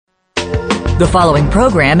The following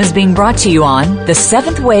program is being brought to you on the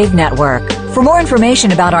Seventh Wave Network. For more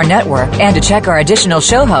information about our network and to check our additional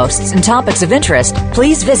show hosts and topics of interest,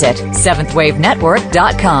 please visit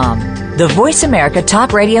seventhwavenetwork.com. The Voice America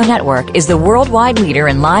Talk Radio Network is the worldwide leader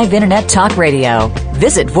in live Internet talk radio.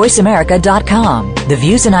 Visit voiceamerica.com. The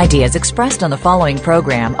views and ideas expressed on the following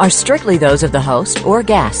program are strictly those of the host or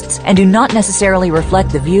guests and do not necessarily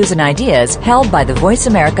reflect the views and ideas held by the Voice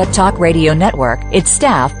America Talk Radio Network, its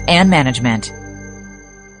staff, and management.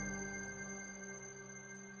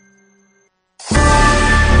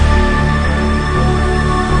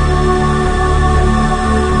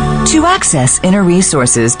 To access inner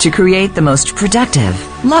resources to create the most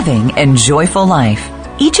productive, loving, and joyful life,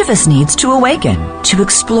 each of us needs to awaken, to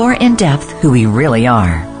explore in depth who we really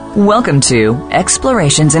are. Welcome to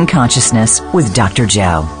Explorations in Consciousness with Dr.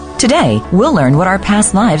 Joe. Today, we'll learn what our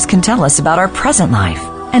past lives can tell us about our present life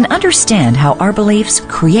and understand how our beliefs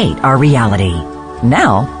create our reality.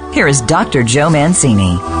 Now, here is Dr. Joe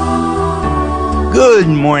Mancini. Good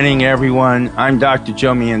morning, everyone. I'm Dr.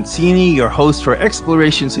 Joe Mancini, your host for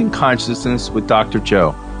Explorations in Consciousness with Dr.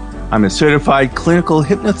 Joe. I'm a certified clinical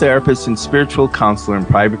hypnotherapist and spiritual counselor in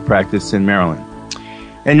private practice in Maryland.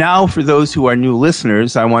 And now, for those who are new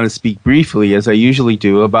listeners, I want to speak briefly, as I usually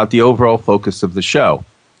do, about the overall focus of the show.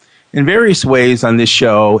 In various ways on this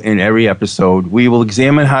show, in every episode, we will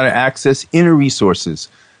examine how to access inner resources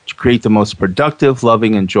to create the most productive,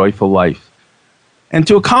 loving, and joyful life. And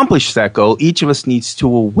to accomplish that goal, each of us needs to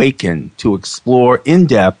awaken, to explore in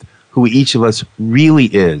depth who each of us really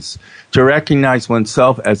is, to recognize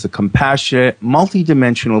oneself as a compassionate,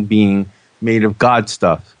 multidimensional being made of God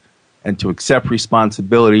stuff, and to accept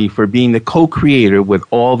responsibility for being the co-creator with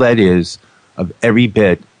all that is of every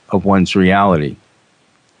bit of one's reality.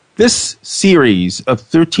 This series of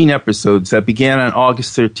 13 episodes that began on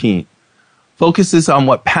August 13th focuses on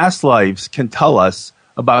what past lives can tell us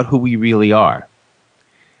about who we really are.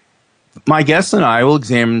 My guests and I will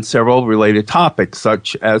examine several related topics,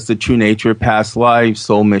 such as the true nature of past lives,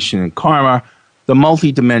 soul mission and karma, the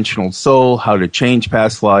multidimensional soul, how to change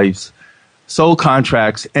past lives, soul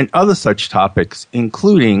contracts, and other such topics,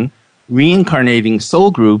 including reincarnating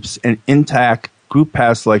soul groups and intact group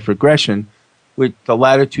past life regression, with the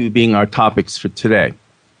latter two being our topics for today.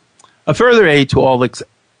 A further aid to all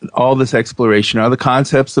this exploration are the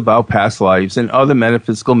concepts about past lives and other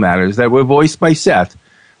metaphysical matters that were voiced by Seth,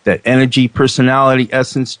 that energy, personality,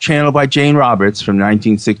 essence channeled by Jane Roberts from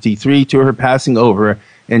 1963 to her passing over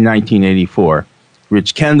in 1984.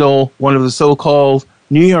 Rich Kendall, one of the so-called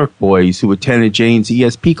New York boys who attended Jane's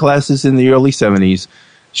ESP classes in the early 70s,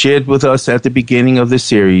 shared with us at the beginning of the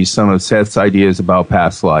series some of Seth's ideas about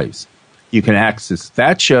past lives. You can access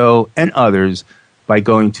that show and others by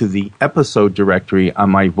going to the episode directory on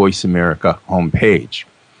my Voice America homepage.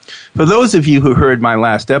 For those of you who heard my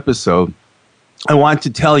last episode, I want to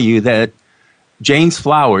tell you that Jane's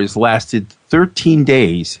flowers lasted 13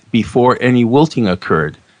 days before any wilting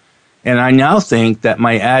occurred. And I now think that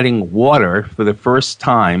my adding water for the first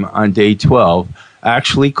time on day 12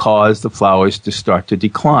 actually caused the flowers to start to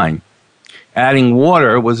decline. Adding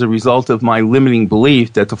water was a result of my limiting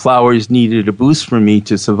belief that the flowers needed a boost from me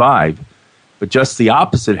to survive. But just the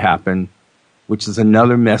opposite happened, which is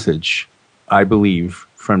another message, I believe,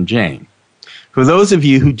 from Jane. For those of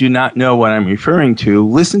you who do not know what I'm referring to,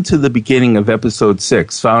 listen to the beginning of episode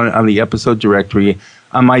 6, found on the episode directory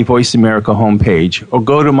on my Voice America homepage, or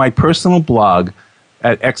go to my personal blog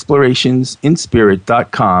at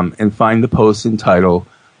explorationsinspirit.com and find the post entitled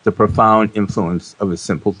The Profound Influence of a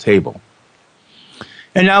Simple Table.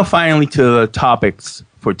 And now finally to the topics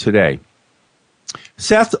for today.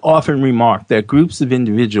 Seth often remarked that groups of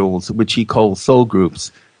individuals, which he called soul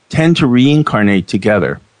groups, tend to reincarnate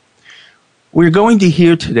together. We're going to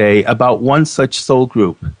hear today about one such soul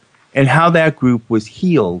group and how that group was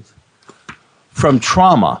healed from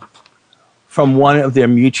trauma from one of their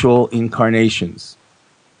mutual incarnations.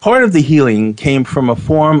 Part of the healing came from a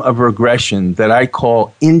form of regression that I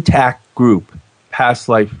call intact group past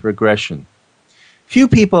life regression. Few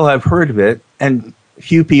people have heard of it, and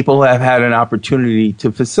few people have had an opportunity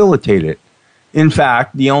to facilitate it. In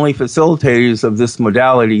fact, the only facilitators of this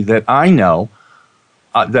modality that I know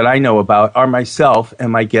about are myself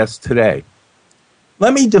and my guests today.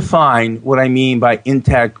 Let me define what I mean by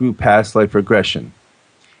intact group past life regression.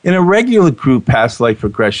 In a regular group past life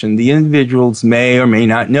regression, the individuals may or may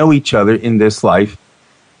not know each other in this life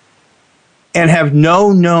and have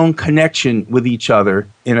no known connection with each other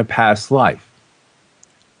in a past life.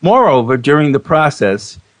 Moreover, during the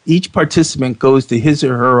process, each participant goes to his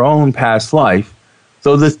or her own past life,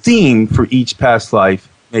 though the theme for each past life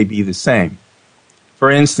may be the same. For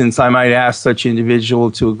instance, I might ask such individual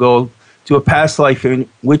to go to a past life in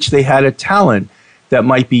which they had a talent that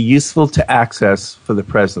might be useful to access for the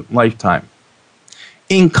present lifetime.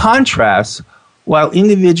 In contrast, while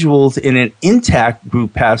individuals in an intact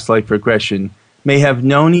group past life regression may have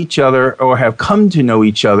known each other or have come to know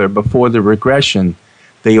each other before the regression,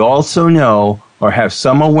 they also know or have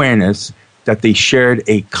some awareness that they shared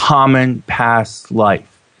a common past life.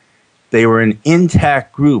 They were an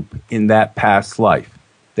intact group in that past life.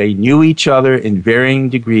 They knew each other in varying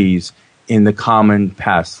degrees in the common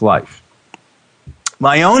past life.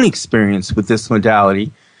 My own experience with this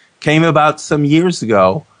modality came about some years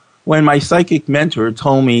ago when my psychic mentor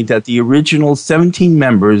told me that the original 17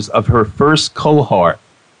 members of her first cohort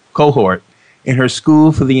in her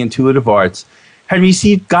School for the Intuitive Arts had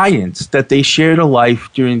received guidance that they shared a life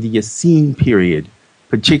during the Essene period,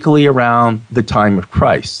 particularly around the time of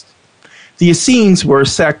Christ. The Essenes were a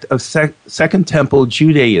sect of Second Temple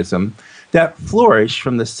Judaism that flourished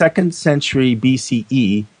from the 2nd century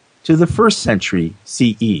BCE to the 1st century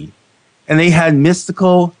CE, and they had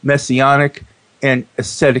mystical, messianic, and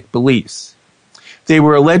ascetic beliefs. They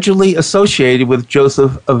were allegedly associated with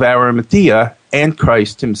Joseph of Arimathea and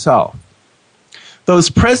Christ himself. Those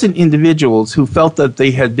present individuals who felt that they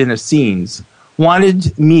had been Essenes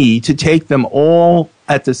wanted me to take them all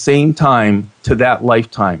at the same time to that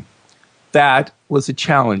lifetime. That was a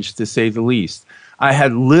challenge, to say the least. I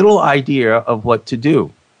had little idea of what to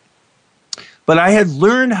do. But I had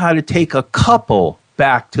learned how to take a couple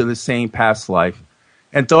back to the same past life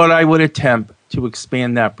and thought I would attempt to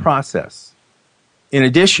expand that process. In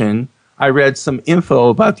addition, I read some info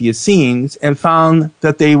about the Essenes and found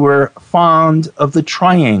that they were fond of the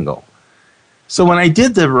triangle. So when I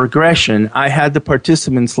did the regression, I had the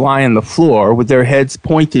participants lie on the floor with their heads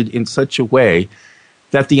pointed in such a way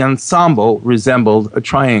that the ensemble resembled a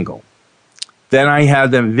triangle. Then I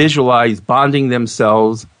had them visualize bonding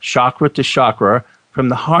themselves chakra to chakra from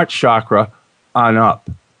the heart chakra on up.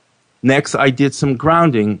 Next, I did some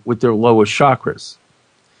grounding with their lower chakras.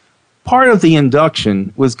 Part of the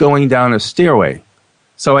induction was going down a stairway,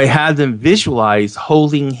 so I had them visualize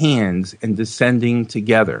holding hands and descending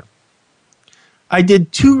together. I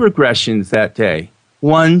did 2 regressions that day,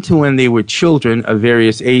 one to when they were children of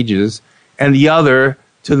various ages, and the other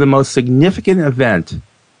to the most significant event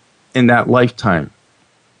in that lifetime.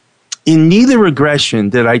 In neither regression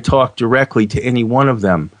did I talk directly to any one of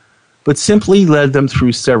them, but simply led them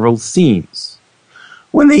through several scenes.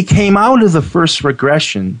 When they came out of the first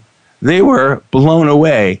regression, they were blown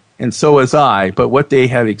away, and so was I, by what they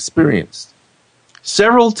had experienced.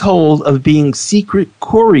 Several told of being secret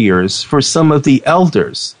couriers for some of the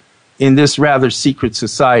elders in this rather secret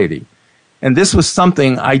society, and this was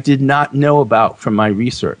something I did not know about from my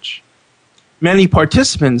research. Many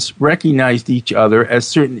participants recognized each other as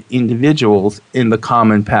certain individuals in the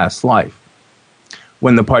common past life.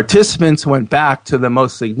 When the participants went back to the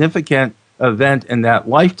most significant event in that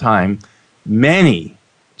lifetime, many,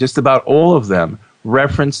 just about all of them,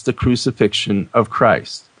 referenced the crucifixion of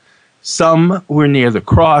Christ. Some were near the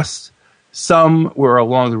cross, some were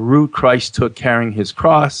along the route Christ took carrying his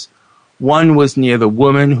cross, one was near the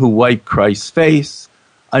woman who wiped Christ's face,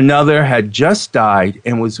 another had just died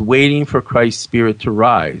and was waiting for Christ's spirit to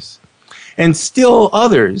rise. And still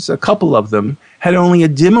others, a couple of them, had only a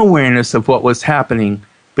dim awareness of what was happening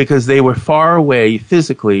because they were far away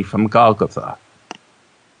physically from Golgotha.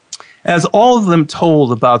 As all of them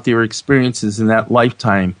told about their experiences in that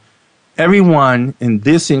lifetime, everyone in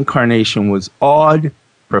this incarnation was awed,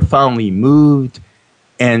 profoundly moved,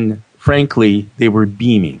 and frankly, they were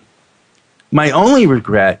beaming. My only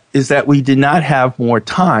regret is that we did not have more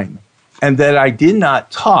time and that I did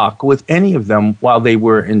not talk with any of them while they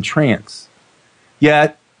were in trance.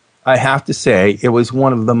 Yet, I have to say, it was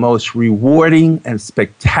one of the most rewarding and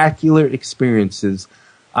spectacular experiences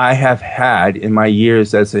I have had in my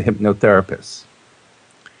years as a hypnotherapist.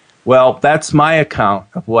 Well, that's my account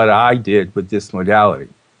of what I did with this modality.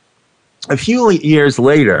 A few years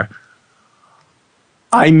later,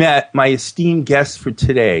 I met my esteemed guest for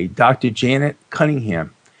today, Dr. Janet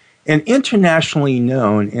Cunningham, an internationally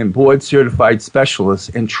known and board-certified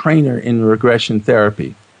specialist and trainer in regression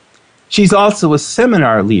therapy. She's also a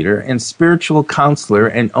seminar leader and spiritual counselor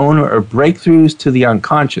and owner of Breakthroughs to the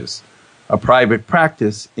Unconscious, a private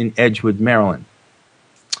practice in Edgewood, Maryland.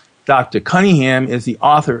 Dr. Cunningham is the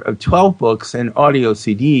author of 12 books and audio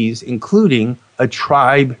CDs, including A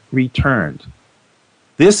Tribe Returned.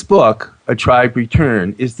 This book, A Tribe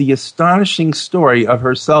Returned, is the astonishing story of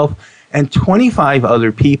herself and 25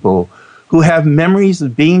 other people who have memories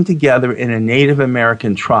of being together in a Native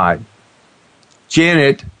American tribe.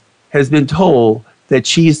 Janet has been told that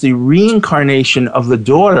she is the reincarnation of the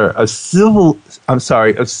daughter of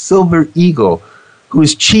Silver Eagle, who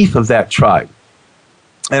is chief of that tribe.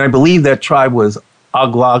 And I believe that tribe was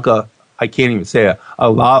Aglaga. I can't even say it.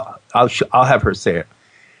 I'll have her say it.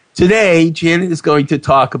 Today, Janet is going to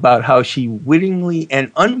talk about how she wittingly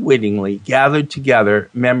and unwittingly gathered together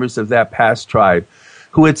members of that past tribe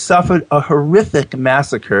who had suffered a horrific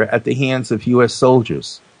massacre at the hands of U.S.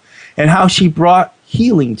 soldiers, and how she brought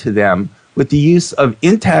healing to them with the use of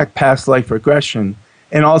intact past life regression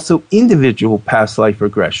and also individual past life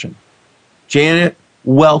regression. Janet,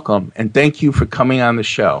 welcome, and thank you for coming on the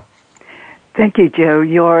show. Thank you, Joe.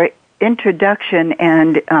 Your introduction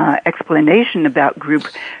and explanation about group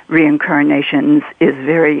reincarnations is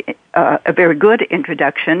a very good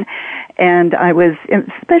introduction, and I was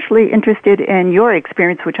especially interested in your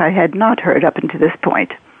experience, which I had not heard up until this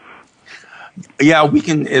point. Yeah, we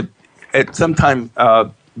can at some time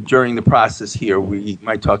during the process here, we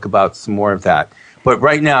might talk about some more of that. But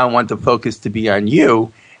right now, I want the focus to be on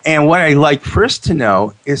you. And what I'd like first to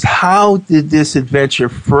know is, how did this adventure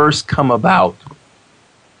first come about?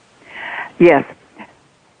 Yes.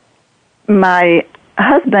 My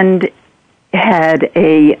husband had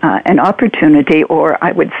an opportunity, or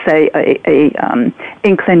I would say a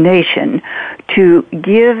inclination, to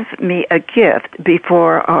give me a gift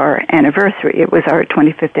before our anniversary. It was our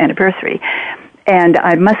 25th anniversary. And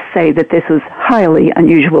I must say that this was highly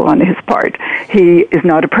unusual on his part. He is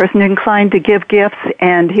not a person inclined to give gifts,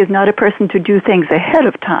 and he is not a person to do things ahead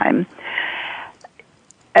of time.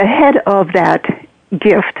 Ahead of that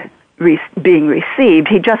gift being received,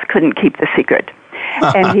 he just couldn't keep the secret.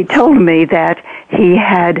 And he told me that he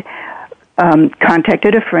had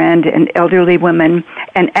contacted a friend, an elderly woman,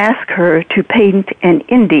 and asked her to paint an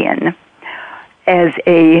Indian as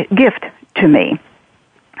a gift to me.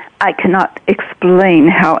 I cannot explain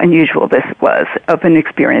how unusual this was of an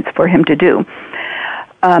experience for him to do.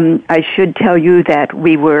 I should tell you that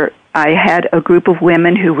I had a group of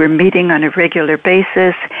women who were meeting on a regular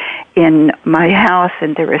basis in my house,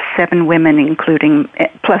 and there were 7 women,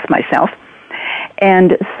 plus myself.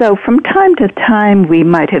 And so from time to time, we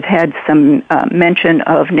might have had some mention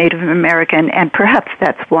of Native American, and perhaps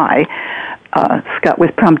that's why Scott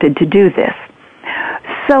was prompted to do this.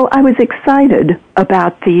 So I was excited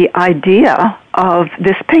about the idea of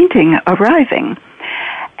this painting arriving.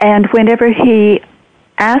 And whenever he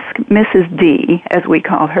asked Mrs. D, as we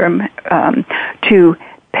call her, to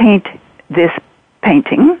paint this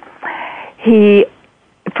painting, she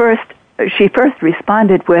first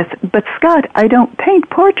responded with, "But Scott, I don't paint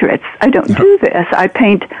portraits. I don't do this. I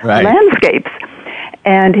paint landscapes."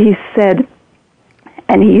 And he said,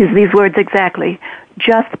 and he used these words exactly,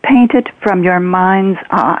 "Just paint it from your mind's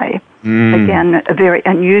eye." Again, a very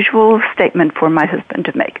unusual statement for my husband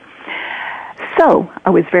to make. So I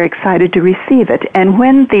was very excited to receive it. And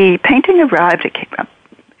when the painting arrived,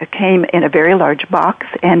 it came in a very large box,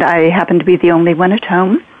 and I happened to be the only one at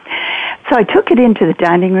home. So I took it into the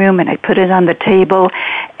dining room, and I put it on the table.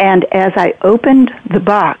 And as I opened the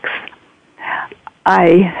box,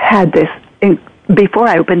 before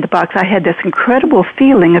I opened the box, I had this incredible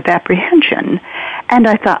feeling of apprehension. And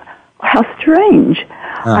I thought, how strange.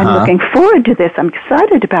 I'm looking forward to this. I'm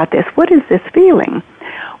excited about this. What is this feeling?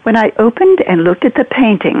 When I opened and looked at the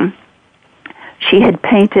painting, she had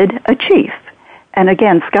painted a chief. And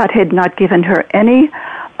again, Scott had not given her any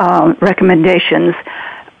recommendations,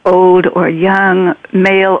 old or young,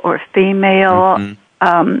 male or female,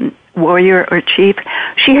 warrior or chief.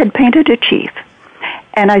 She had painted a chief.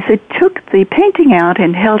 And as I took the painting out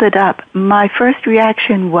and held it up, my first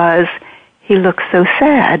reaction was, he looks so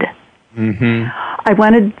sad. I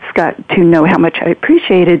wanted Scott to know how much I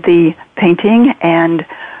appreciated the painting, and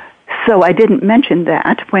so I didn't mention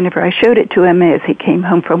that whenever I showed it to him as he came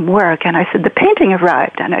home from work. And I said, the painting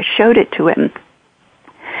arrived, and I showed it to him.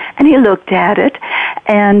 And he looked at it,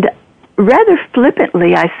 and rather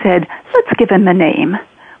flippantly I said, let's give him a name.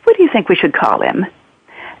 What do you think we should call him?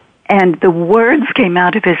 And the words came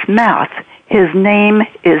out of his mouth. His name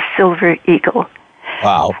is Silver Eagle.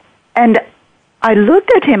 Wow. And I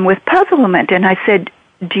looked at him with puzzlement, and I said,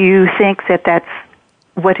 do you think that that's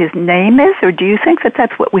what his name is, or do you think that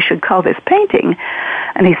that's what we should call this painting?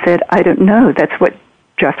 And he said, I don't know. That's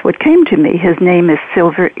just what came to me. His name is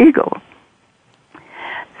Silver Eagle.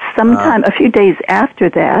 A few days after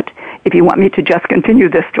that, if you want me to just continue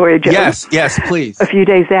this story, Joe. Yes, please. A few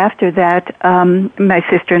days after that, my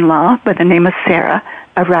sister-in-law, by the name of Sarah,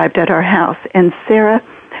 arrived at our house. And Sarah,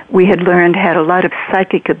 we had learned, had a lot of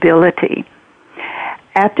psychic ability.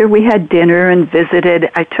 After we had dinner and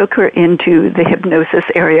visited, I took her into the hypnosis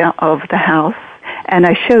area of the house, and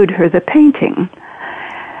I showed her the painting.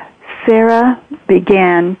 Sarah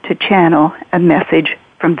began to channel a message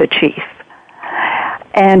from the chief.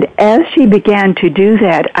 And as she began to do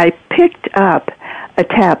that, I picked up a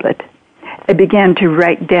tablet. I began to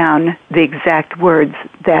write down the exact words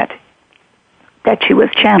that she was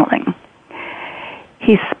channeling.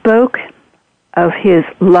 He spoke of his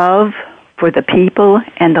love for the people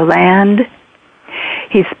and the land.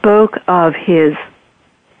 He spoke of his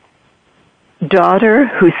daughter,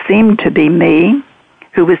 who seemed to be me,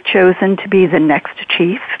 who was chosen to be the next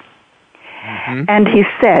chief. Mm-hmm. And he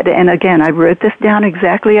said, and again, I wrote this down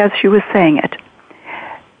exactly as she was saying it,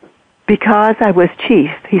 because I was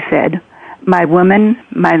chief, he said, my woman,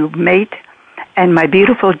 my mate, and my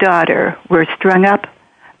beautiful daughter were strung up,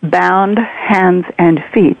 bound, hands and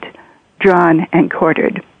feet, drawn and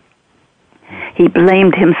quartered. He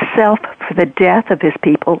blamed himself for the death of his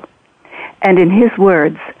people, and in his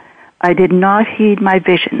words, I did not heed my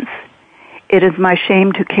visions. It is my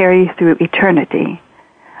shame to carry through eternity.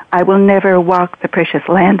 I will never walk the precious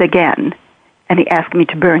land again. And he asked me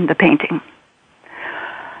to burn the painting.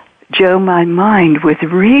 Joe, my mind was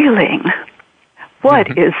reeling.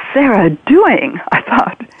 What is Sarah doing? I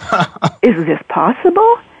thought, is this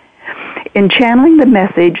possible? In channeling the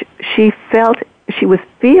message, she was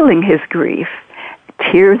feeling his grief.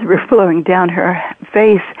 Tears were flowing down her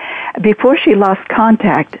face. Before she lost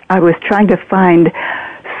contact, I was trying to find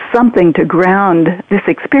something to ground this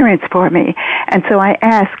experience for me. And so I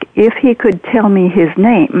asked if he could tell me his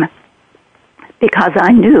name, because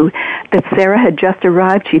I knew that Sarah had just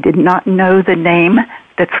arrived. She did not know the name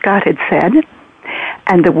that Scott had said.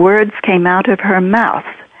 And the words came out of her mouth.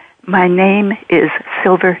 My name is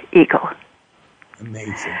Silver Eagle.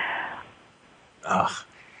 Amazing. Ugh.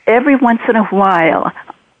 Every once in a while,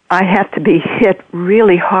 I have to be hit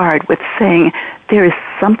really hard with saying, there is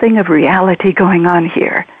something of reality going on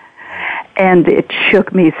here. And it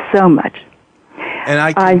shook me so much. And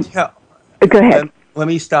I can tell. Go ahead. Let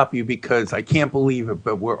me stop you because I can't believe it,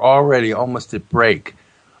 but we're already almost at break.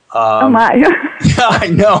 Oh, my. Yeah, I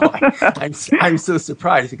know. I'm so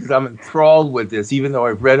surprised because I'm enthralled with this, even though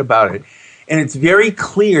I've read about it. And it's very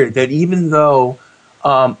clear that even though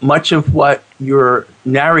much of what you're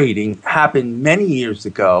narrating happened many years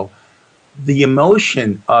ago, the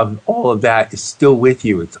emotion of all of that is still with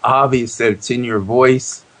you. It's obvious that it's in your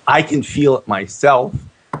voice. I can feel it myself.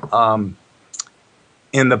 In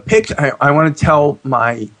the picture, I want to tell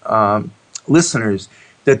my listeners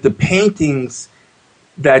that the paintings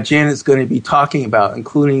that Janet's going to be talking about,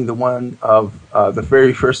 including the one of the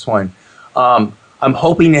very first one, I'm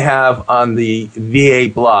hoping to have on the VA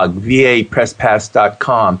blog,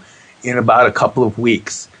 vapresspass.com, in about a couple of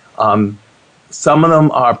weeks. Some of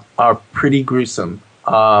them are pretty gruesome,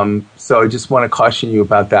 so I just want to caution you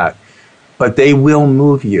about that. But they will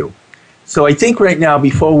move you. So I think right now,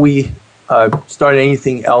 before we start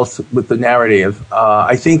anything else with the narrative,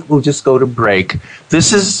 I think we'll just go to break.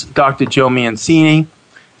 This is Dr. Joe Mancini,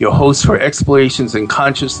 your host for Explorations in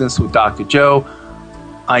Consciousness with Dr. Joe.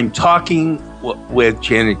 I'm talking with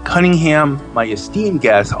Janet Cunningham, my esteemed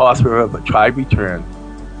guest, author of A Tribe Return.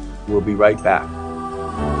 We'll be right back.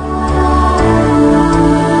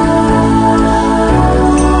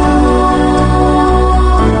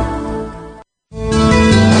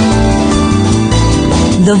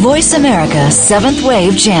 The Voice America 7th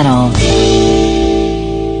Wave Channel.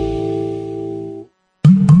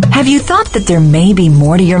 Have you thought that there may be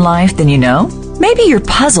more to your life than you know? Maybe you're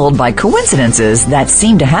puzzled by coincidences that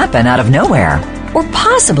seem to happen out of nowhere. Or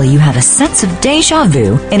possibly you have a sense of deja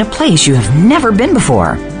vu in a place you have never been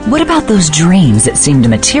before. What about those dreams that seem to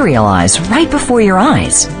materialize right before your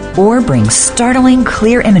eyes? Or bring startling,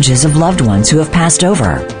 clear images of loved ones who have passed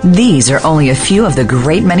over? These are only a few of the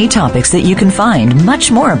great many topics that you can find much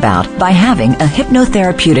more about by having a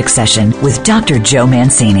hypnotherapeutic session with Dr. Joe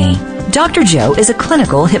Mancini. Dr. Joe is a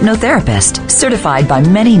clinical hypnotherapist certified by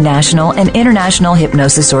many national and international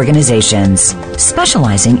hypnosis organizations,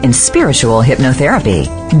 specializing in spiritual hypnotherapy.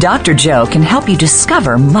 Dr. Joe can help you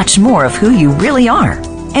discover much more of who you really are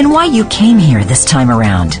and why you came here this time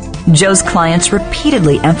around. Joe's clients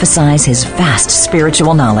repeatedly emphasize his vast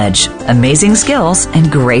spiritual knowledge, amazing skills,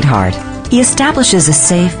 and great heart. He establishes a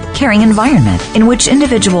safe, caring environment in which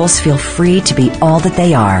individuals feel free to be all that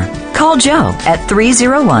they are. Call Joe at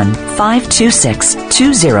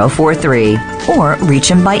 301-526-2043 or reach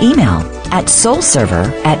him by email at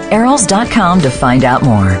soulserver@arrows.com to find out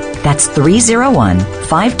more. That's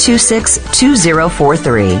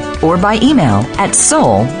 301-526-2043 or by email at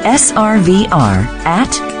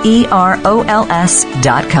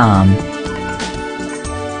soulservr@erols.com.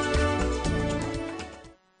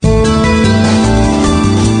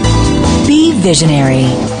 Be visionary.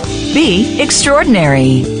 Be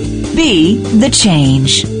extraordinary. Be the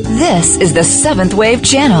change. This is the Seventh Wave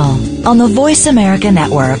Channel on the Voice America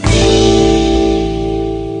Network.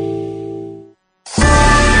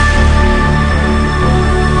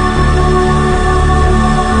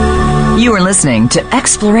 You are listening to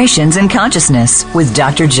Explorations in Consciousness with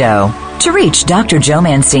Dr. Joe. To reach Dr. Joe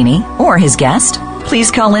Mancini or his guest, please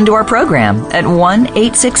call into our program at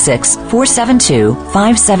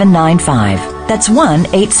 1-866-472-5795. That's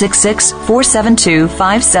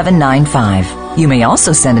 1-866-472-5795. You may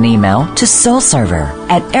also send an email to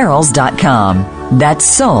soulserver@erols.com. That's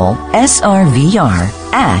soul, S-R-V-R,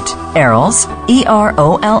 @erols,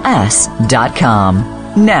 EROLS.com.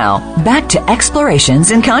 Now, back to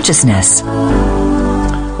Explorations in Consciousness.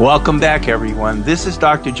 Welcome back, everyone. This is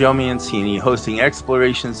Dr. Joe Mancini hosting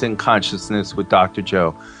Explorations in Consciousness with Dr.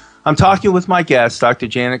 Joe. I'm talking with my guest, Dr.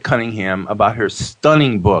 Janet Cunningham, about her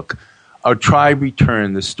stunning book, A Tribe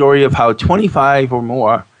Return, the story of how 25 or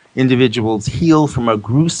more individuals heal from a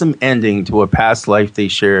gruesome ending to a past life they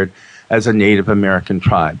shared as a Native American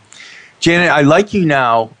tribe. Janet, I'd like you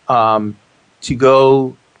now to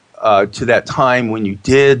go to that time when you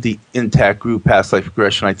did the intact group past life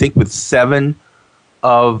regression, I think with 7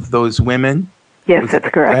 of those women. Yes, that's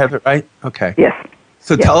correct. I have it right? Okay. Yes.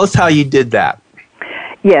 So yes. Tell us how you did that.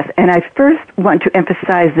 Yes, and I first want to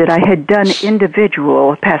emphasize that I had done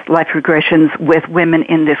individual past life regressions with women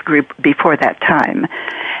in this group before that time.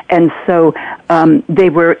 And so they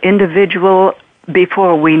were individual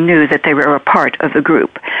before we knew that they were a part of the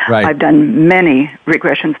group. Right. I've done many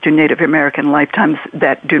regressions to Native American lifetimes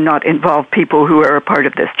that do not involve people who are a part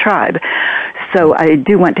of this tribe. So I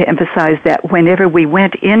do want to emphasize that whenever we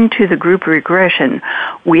went into the group regression,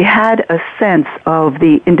 we had a sense of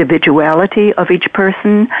the individuality of each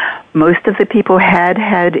person. Most of the people had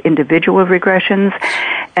individual regressions.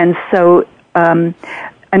 And so, and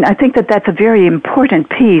I think that that's a very important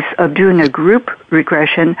piece of doing a group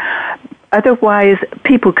regression. Otherwise,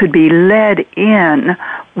 people could be led in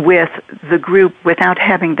with the group without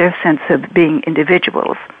having their sense of being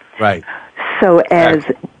individuals. Right. So as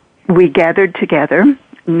we gathered together,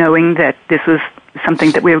 knowing that this was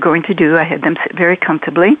something that we were going to do, I had them sit very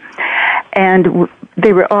comfortably, and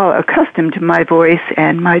they were all accustomed to my voice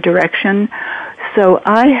and my direction. So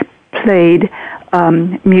I played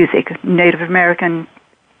music, Native American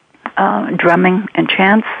drumming and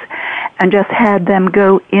chants, and just had them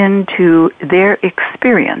go into their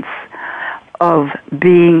experience of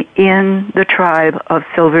being in the tribe of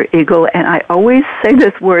Silver Eagle. And I always say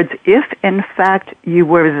these words, if in fact you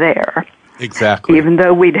were there. Exactly. Even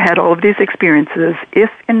though we'd had all of these experiences,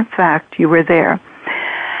 if in fact you were there.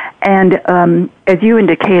 And as you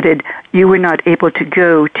indicated, you were not able to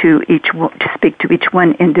go to each one, to speak to each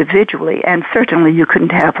one individually, and certainly you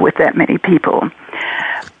couldn't have with that many people.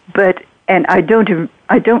 And I don't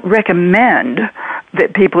recommend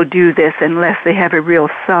that people do this unless they have a real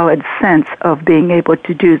solid sense of being able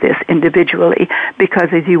to do this individually,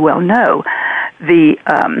 because as you well know, the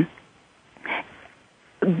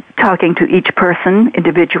talking to each person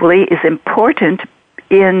individually is important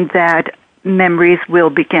in that memories will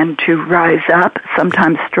begin to rise up,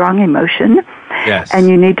 sometimes strong emotion, yes, and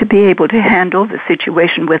you need to be able to handle the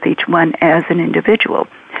situation with each one as an individual.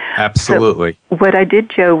 Absolutely. So what I did,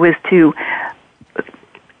 Joe, was to,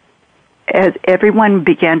 as everyone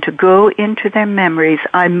began to go into their memories,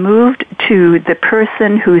 I moved to the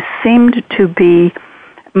person who seemed to be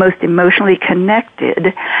most emotionally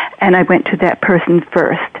connected, and I went to that person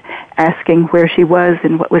first, asking where she was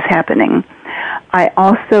and what was happening. I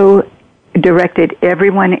also directed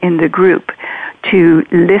everyone in the group to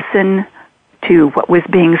listen to what was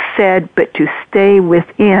being said, but to stay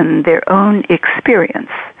within their own experience.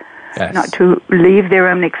 Yes. Not to leave their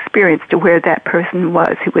own experience to where that person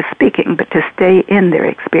was who was speaking, but to stay in their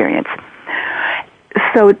experience.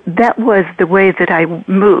 So that was the way that I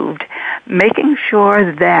moved, making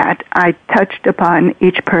sure that I touched upon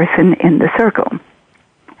each person in the circle.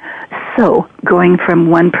 So going from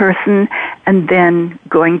one person and then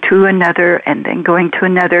going to another and then going to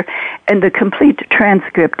another. And the complete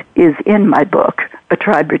transcript is in my book, A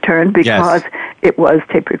Tribe Return, because it was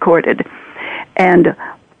tape recorded. And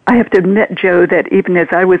I have to admit, Joe, that even as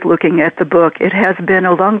I was looking at the book, it has been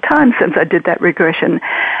a long time since I did that regression.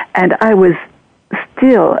 And I was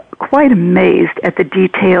still quite amazed at the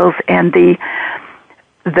details and the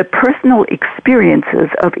personal experiences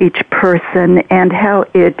of each person and how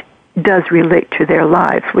it does relate to their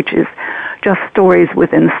lives, which is just stories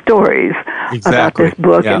within stories about this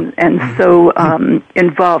book, and so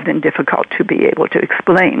involved and difficult to be able to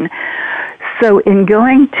explain. So in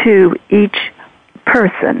going to each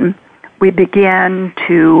person, we began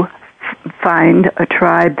to find a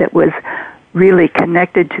tribe that was really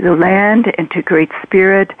connected to the land and to Great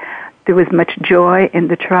Spirit. There was much joy in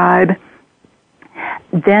the tribe.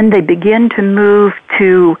 Then they begin to move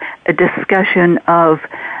to a discussion of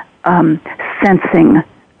sensing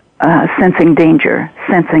danger,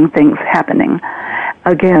 sensing things happening.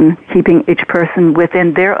 Again, keeping each person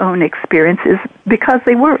within their own experiences because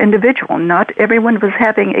they were individual. Not everyone was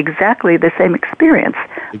having exactly the same experience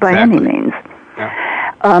by any means.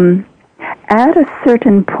 Yeah. At a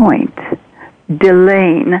certain point,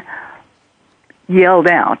 Delane yelled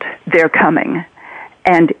out, "They're coming,"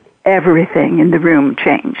 and everything in the room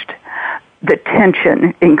changed. The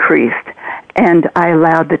tension increased, and I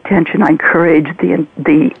allowed the tension, I encouraged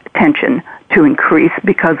the tension to increase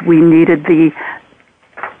because we needed the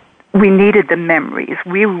memories.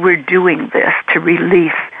 We were doing this to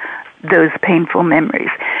release those painful memories.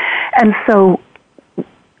 And so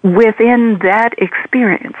within that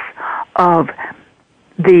experience of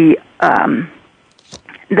the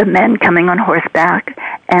men coming on horseback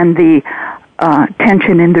and the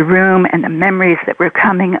tension in the room and the memories that were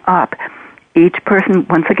coming up, each person,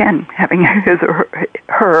 once again, having his or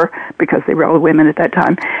her, because they were all women at that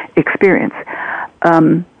time, experience.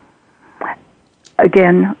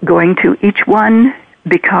 Again, going to each one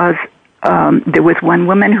because there was one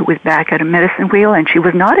woman who was back at a medicine wheel and she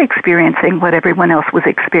was not experiencing what everyone else was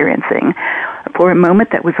experiencing. For a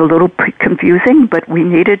moment, that was a little confusing, but we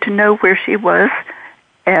needed to know where she was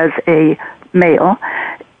as a male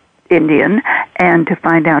Indian and to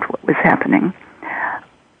find out what was happening.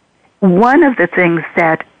 One of the things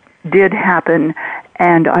that did happen,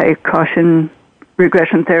 and I caution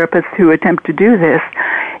regression therapists who attempt to do this,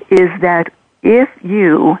 is that if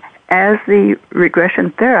you, as the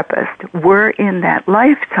regression therapist, were in that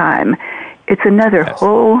lifetime, it's another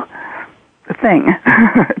whole thing.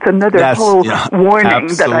 It's another whole warning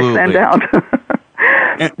that I send out.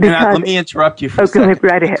 and let me interrupt you for a second.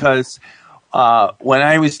 Right ahead. Because when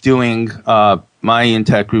I was doing my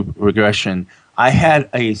intact group regression, I had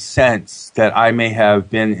a sense that I may have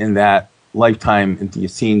been in that lifetime in the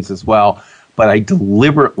Essenes as well, but I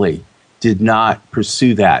deliberately did not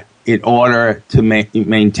pursue that in order to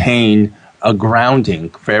maintain a grounding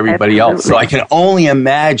for everybody else. So I can only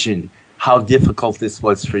imagine how difficult this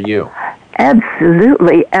was for you.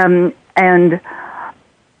 Absolutely. And at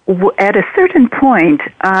a certain point,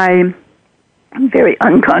 I very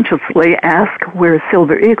unconsciously asked where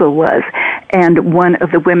Silver Eagle was, and one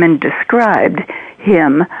of the women described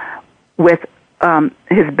him with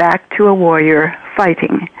his back to a warrior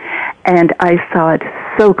fighting. And I saw it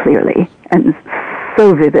so clearly and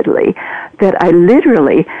so vividly that I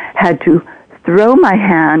literally had to throw my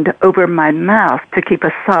hand over my mouth to keep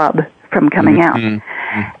a sob from coming out.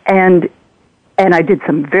 And I did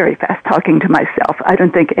some very fast talking to myself. I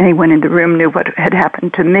don't think anyone in the room knew what had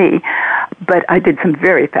happened to me, but I did some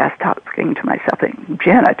very fast talking to myself, saying,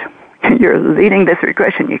 "Janet, you're leading this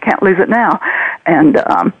regression. You can't lose it now." And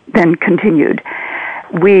then continued.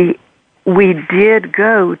 We did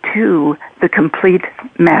go to the complete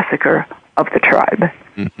massacre of the tribe.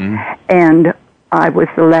 And I was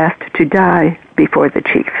the last to die before the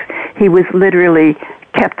chief. He was literally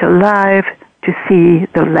kept alive to see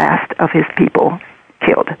the last of his people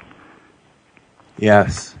killed.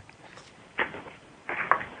 Yes.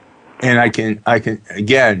 And I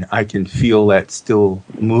can feel that still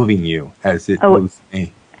moving you as it moves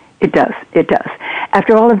me. It does.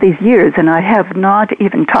 After all of these years, and I have not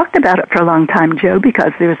even talked about it for a long time, Joe,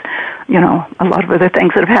 because there's, a lot of other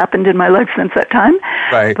things that have happened in my life since that time.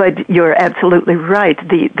 Right. But you're absolutely right.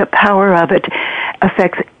 The power of it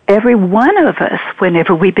affects every one of us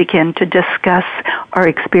whenever we begin to discuss our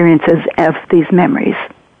experiences of these memories.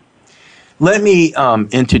 Let me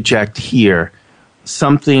interject here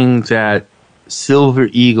something that Silver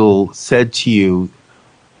Eagle said to you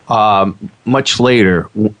much later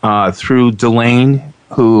through Delane,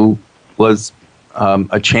 who was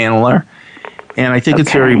a channeler, and I think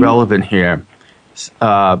it's very relevant here.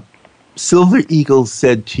 Silver Eagle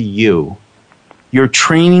said to you, "Your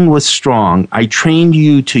training was strong. I trained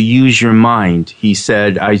you to use your mind," he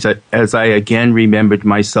said, as I again remembered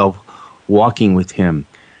myself walking with him.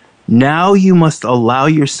 "Now you must allow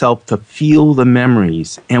yourself to feel the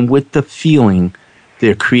memories, and with the feeling,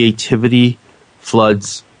 their creativity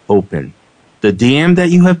floods open. The dam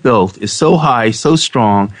that you have built is so high, so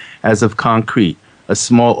strong, as of concrete. A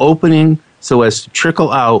small opening so as to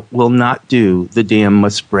trickle out will not do. The dam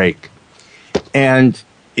must break." And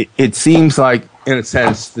it seems like, in a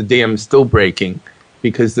sense, the dam is still breaking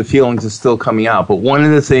because the feelings are still coming out. But one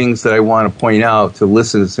of the things that I want to point out to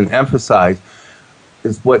listeners and emphasize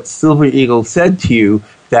is what Silver Eagle said to you,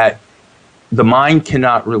 that the mind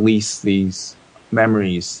cannot release these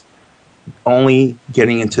memories, only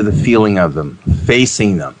getting into the feeling of them,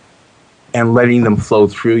 facing them, and letting them flow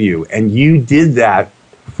through you. And you did that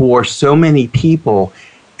for so many people,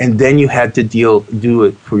 and then you had to do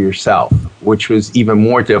it for yourself, which was even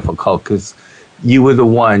more difficult because you were the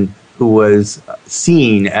one who was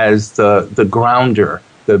seen as the grounder,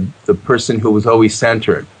 the person who was always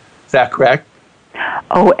centered. Is that correct?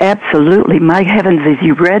 Oh, absolutely. My heavens, as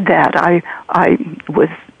you read that, I was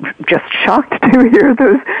just shocked to hear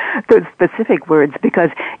those specific words because,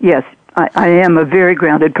 yes, I am a very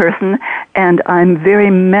grounded person, and I'm very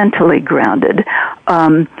mentally grounded.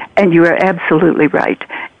 And you are absolutely right.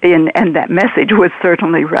 And that message was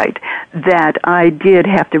certainly right, that I did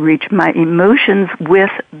have to reach my emotions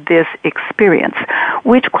with this experience,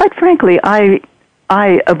 which, quite frankly, I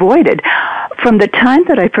avoided. From the time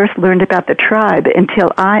that I first learned about the tribe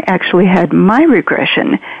until I actually had my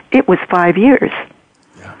regression, it was 5 years.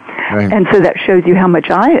 Yeah, right. And so that shows you how much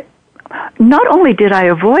not only did I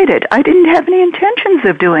avoid it, I didn't have any intentions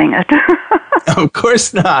of doing it. Of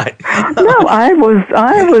course not. No, I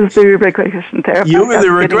was the regression therapist. You were the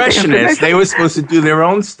regressionist. They were supposed to do their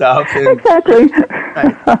own stuff. And, exactly.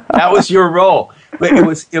 Right. That was your role. But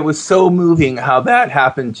it was so moving how that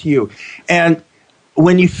happened to you. And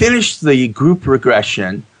when you finished the group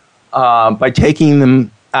regression, by taking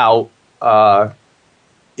them out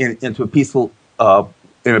into a peaceful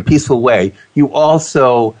in a peaceful way, you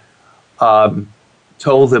also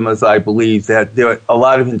told them, as I believe, that a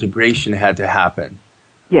lot of integration had to happen.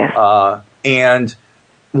 Yes. And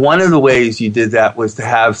one of the ways you did that was to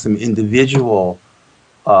have some individual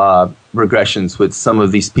regressions with some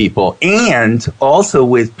of these people, and also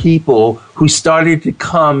with people who started to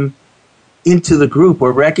come into the group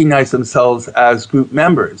or recognize themselves as group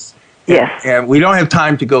members. Yes. And we don't have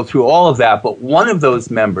time to go through all of that, but one of those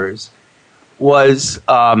members was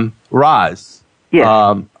Roz.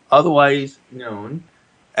 Yes. Otherwise known,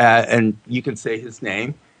 and you can say his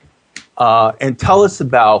name, and tell us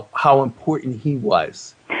about how important he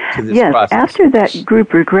was to this process. Yes, after that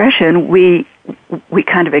group regression, we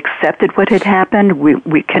kind of accepted what had happened.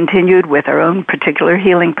 We continued with our own particular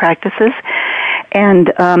healing practices, and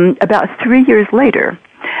about 3 years later,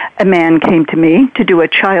 a man came to me to do a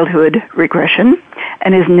childhood regression,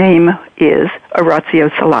 and his name is Orazio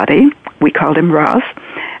Salati. We called him Roz.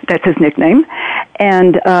 That's his nickname.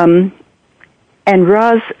 And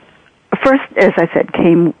Roz, first, as I said,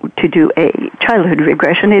 came to do a childhood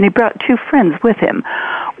regression, and he brought two friends with him.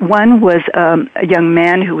 One was a young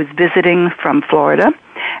man who was visiting from Florida,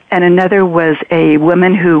 and another was a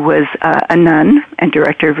woman who was a nun and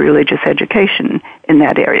director of religious education in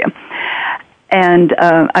that area. And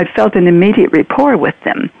I felt an immediate rapport with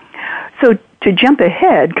them. So to jump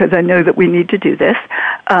ahead, because I know that we need to do this,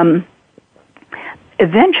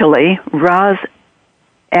 eventually, Roz,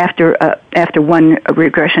 after one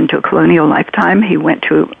regression to a colonial lifetime, he went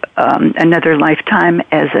to another lifetime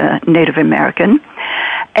as a Native American,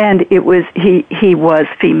 and he was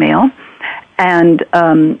female, and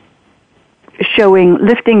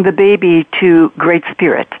lifting the baby to Great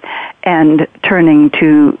Spirit and turning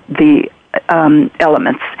to the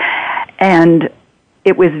elements, and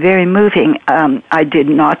it was very moving. I did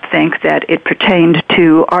not think that it pertained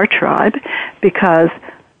to our tribe because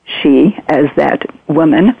she, as that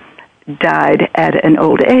woman, died at an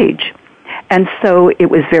old age. And so it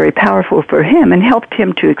was very powerful for him and helped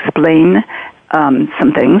him to explain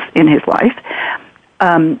some things in his life.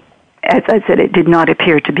 As I said, it did not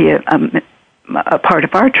appear to be a part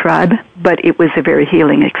of our tribe, but it was a very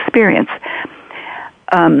healing experience.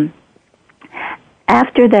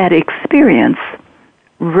 After that experience,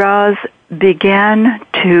 Roz began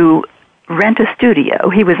to rent a studio.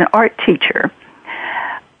 He was an art teacher,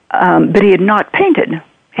 but he had not painted.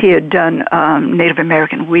 He had done Native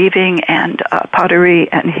American weaving and pottery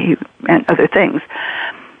and other things,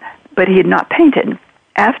 but he had not painted.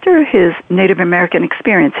 After his Native American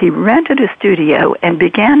experience, he rented a studio and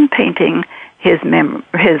began painting he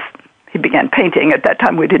began painting. At that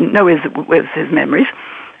time, we didn't know his memories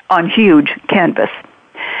on huge canvas.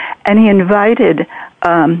 And he invited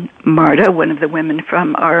Marta, one of the women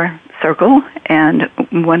from our circle, and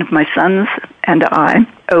one of my sons and I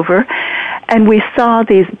over, and we saw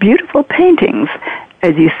these beautiful paintings.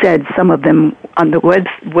 As you said, some of them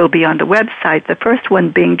will be on the website. The first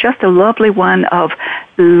one being just a lovely one of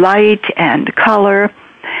light and color,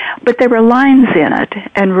 but there were lines in it.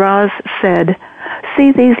 And Roz said,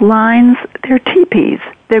 "See these lines? They're teepees.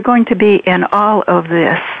 They're going to be in all of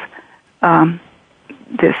this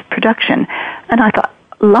production." And I thought,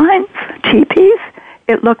 lines, teepees?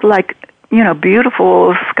 It looked like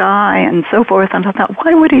beautiful sky and so forth. And I thought,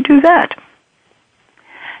 why would he do that?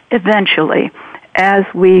 Eventually, as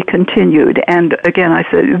we continued, and again, I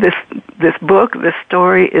said, this book, this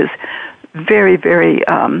story is very, very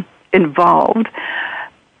involved,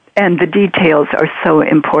 and the details are so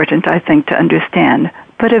important, I think, to understand.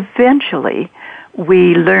 But eventually,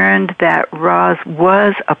 we learned that Roz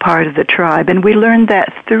was a part of the tribe, and we learned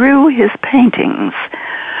that through his paintings,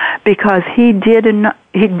 because he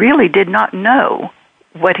really did not know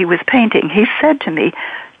what he was painting. He said to me,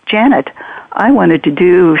 Janet, I wanted to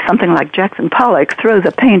do something like Jackson Pollock, throw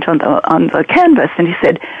the paint on the canvas, and he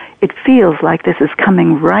said, it feels like this is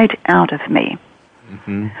coming right out of me.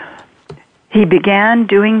 Mm-hmm. He began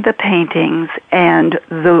doing the paintings, and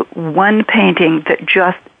the one painting that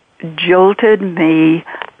just jolted me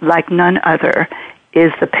like none other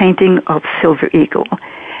is the painting of Silver Eagle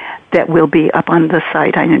that will be up on the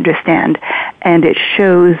site, I understand, and it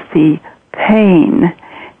shows the pain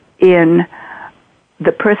in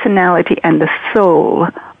the personality and the soul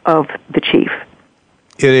of the chief.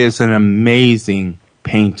 It is an amazing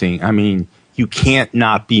painting. I mean, you can't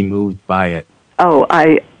not be moved by it. Oh,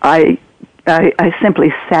 I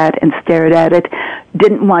simply sat and stared at it,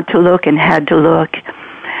 didn't want to look and had to look.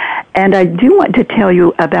 And I do want to tell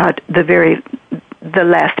you about the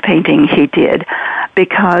last painting he did,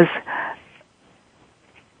 because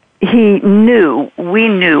we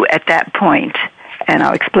knew at that point, and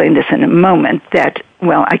I'll explain this in a moment, that,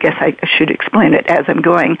 well, I guess I should explain it as I'm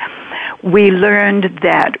going. We learned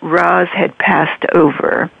that Roz had passed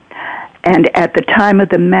over, and at the time of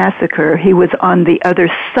the massacre, he was on the other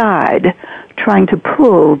side trying to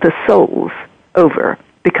pull the souls over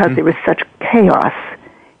because there was such chaos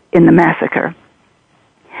in the massacre.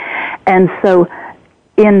 And so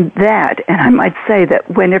in that, and I might say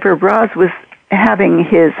that whenever Roz was having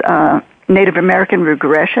his Native American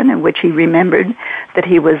regression, in which he remembered that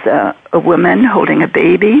he was a woman holding a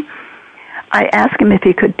baby, I asked him if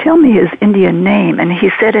he could tell me his Indian name, and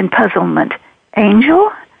he said in puzzlement,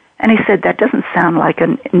 Angel? And he said, that doesn't sound like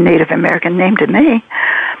a Native American name to me.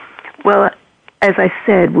 Well, as I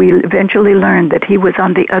said, we eventually learned that he was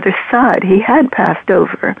on the other side. He had passed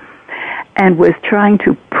over and was trying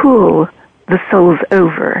to pull the souls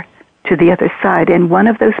over to the other side. And one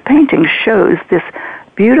of those paintings shows this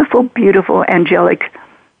beautiful, beautiful angelic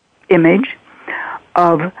image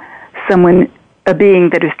of a being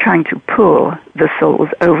that is trying to pull the souls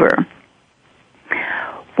over.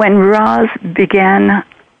 When Roz began,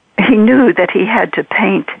 he knew that he had to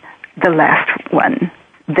paint the last one,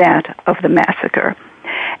 that of the massacre,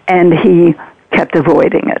 and he kept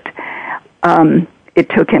avoiding it. It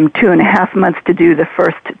took him 2.5 months to do the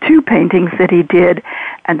first 2 paintings that he did,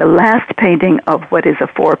 and the last painting of what is a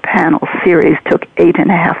 4-panel series took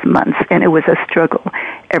 8.5 months, and it was a struggle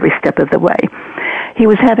every step of the way. He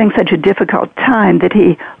was having such a difficult time that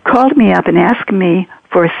he called me up and asked me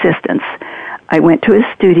for assistance. I went to his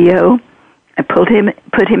studio. I put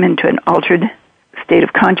him into an altered state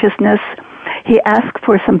of consciousness. He asked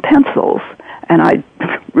for some pencils, and I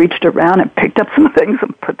reached around and picked up some things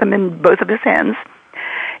and put them in both of his hands.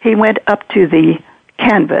 He went up to the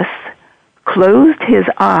canvas, closed his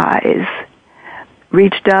eyes,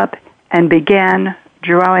 reached up, and began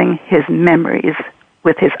drawing his memories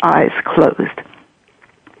with his eyes closed.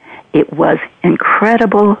 It was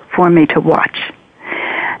incredible for me to watch.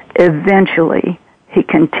 Eventually, he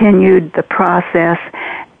continued the process,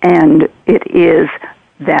 and it is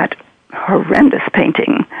that horrendous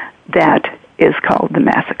painting that is called The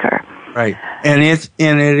Massacre. Right. And it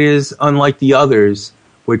is unlike the others,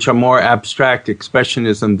 which are more abstract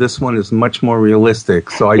expressionism. This one is much more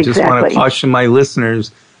realistic. So I just want to caution my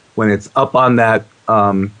listeners, when it's up on that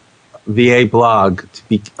VA blog, to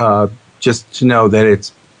be just to know that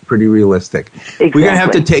it's pretty realistic. Exactly. We're going to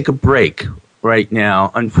have to take a break right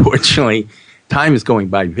now. Unfortunately, time is going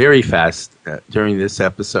by very fast during this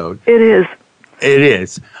episode. It is. It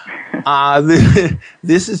is.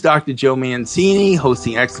 This is Dr. Joe Mancini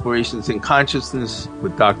hosting Explorations in Consciousness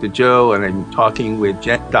with Dr. Joe, and I'm talking with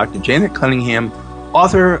Dr. Janet Cunningham,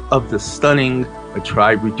 author of the stunning A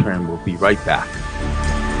Tribe Return. We'll be right back.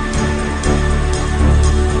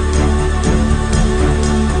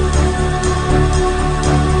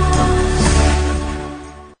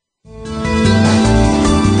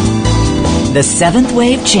 The Seventh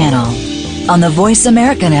Wave Channel on the Voice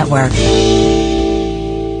America Network.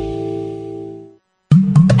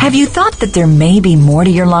 Have you thought that there may be more to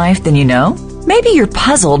your life than you know? Maybe you're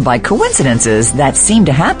puzzled by coincidences that seem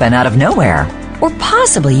to happen out of nowhere. Or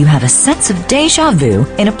possibly you have a sense of deja vu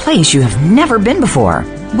in a place you have never been before.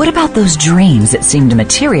 What about those dreams that seem to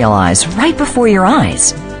materialize right before your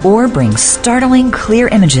eyes? or bring startling, clear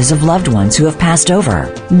images of loved ones who have passed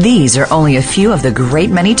over. These are only a few of the great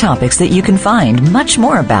many topics that you can find much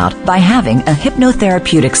more about by having a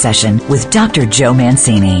hypnotherapeutic session with Dr. Joe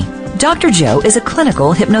Mancini. Dr. Joe is a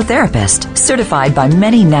clinical hypnotherapist certified by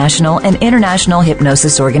many national and international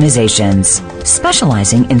hypnosis organizations,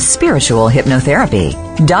 specializing in spiritual hypnotherapy.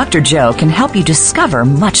 Dr. Joe can help you discover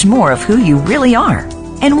much more of who you really are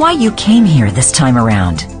and why you came here this time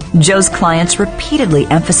around. Joe's clients repeatedly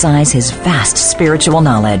emphasize his vast spiritual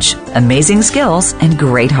knowledge, amazing skills, and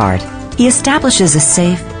great heart. He establishes a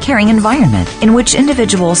safe, caring environment in which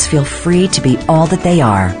individuals feel free to be all that they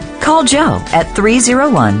are. Call Joe at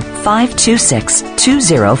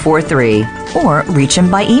 301-526-2043 or reach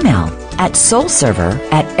him by email at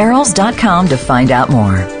soulserver@errls.com to find out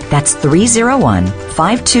more. That's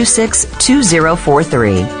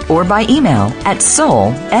 301-526-2043 or by email at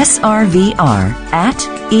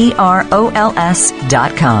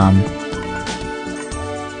soulservr@erols.com.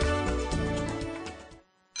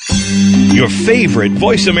 Your favorite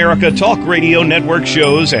Voice America Talk Radio Network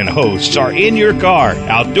shows and hosts are in your car,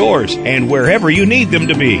 outdoors, and wherever you need them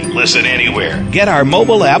to be. Listen anywhere. Get our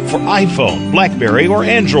mobile app for iPhone, BlackBerry, or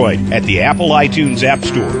Android at the Apple iTunes App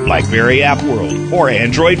Store, BlackBerry App World, or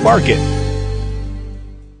Android Market.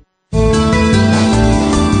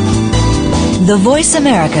 The Voice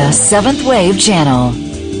America 7th Wave Channel.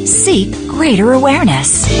 Seek greater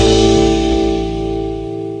awareness.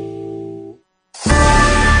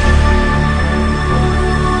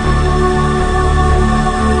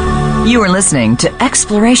 You are listening to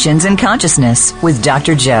Explorations in Consciousness with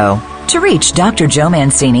Dr. Joe. To reach Dr. Joe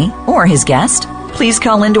Mancini or his guest, please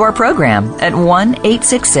call into our program at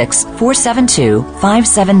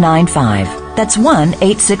 1-866-472-5795. That's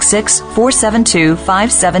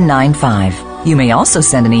 1-866-472-5795. You may also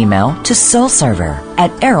send an email to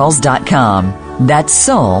soulserver@errls.com. That's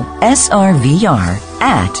soul, S-R-V-R,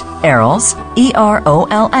 @errls,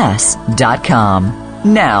 EROLS.com.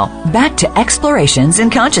 Now, back to Explorations in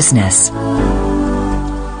Consciousness.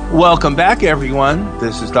 Welcome back, everyone.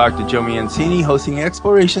 This is Dr. Joe Mancini hosting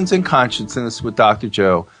Explorations in Consciousness with Dr.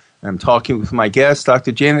 Joe. I'm talking with my guest,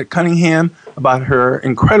 Dr. Janet Cunningham, about her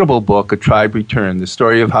incredible book, A Tribe Return, the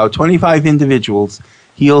story of how 25 individuals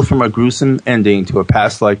healed from a gruesome ending to a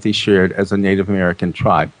past life they shared as a Native American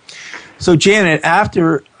tribe. So, Janet,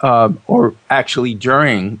 after, or actually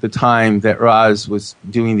during the time that Roz was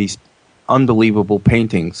doing these unbelievable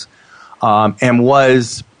paintings, and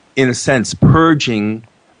was, in a sense, purging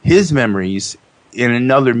his memories in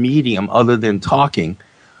another medium other than talking,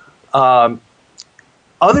 other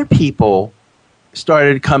people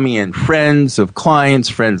started coming in, friends of clients,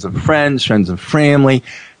 friends of friends, friends of family.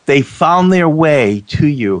 They found their way to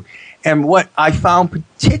you. And what I found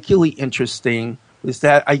particularly interesting was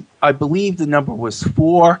that I believe the number was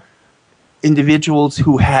 4 individuals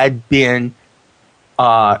who had been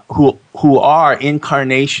who are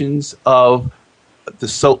incarnations of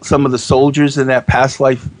some of the soldiers in that past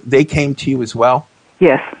life. They came to you as well?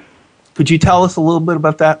 Yes. Could you tell us a little bit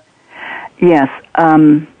about that? Yes.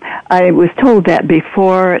 I was told that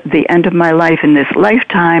before the end of my life in this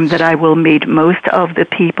lifetime that I will meet most of the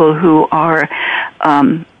people who are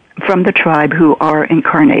from the tribe who are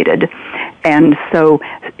incarnated. And so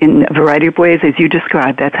in a variety of ways, as you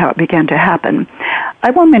described, that's how it began to happen. I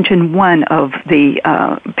will mention one of the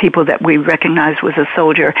people that we recognized was a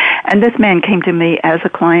soldier, and this man came to me as a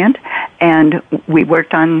client, and we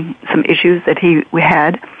worked on some issues that we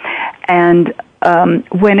had. And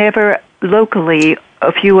whenever locally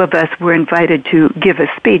a few of us were invited to give a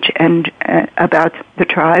speech and about the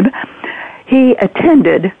tribe, he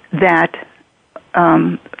attended that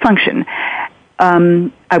function.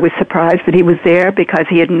 I was surprised that he was there because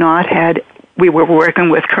he had not had, we were working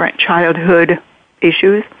with current childhood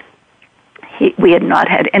issues. We had not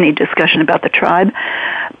had any discussion about the tribe,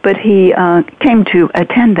 but he came to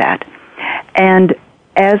attend that. And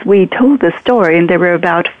as we told the story, and there were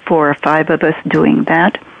about 4 or 5 of us doing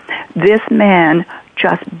that, this man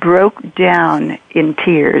just broke down in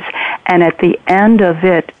tears. And at the end of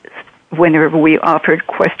it, whenever we offered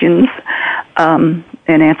questions and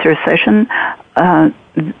answer session,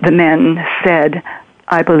 the man said,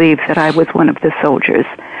 "I believe that I was one of the soldiers."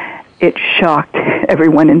 It shocked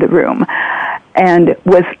everyone in the room and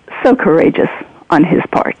was so courageous on his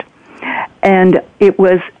part. And it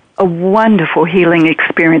was a wonderful healing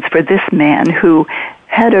experience for this man who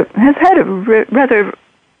has had a rather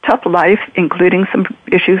tough life, including some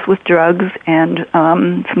issues with drugs and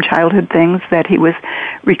some childhood things that he was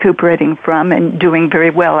recuperating from and doing very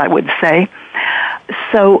well, I would say.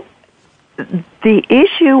 So the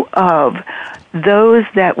issue of those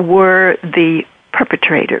that were the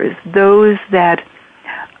perpetrators, those that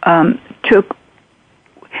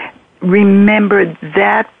remembered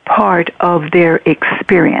that part of their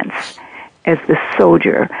experience as the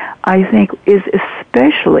soldier, I think is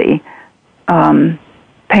especially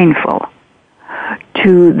painful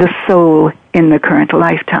to the soul in the current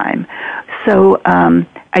lifetime. So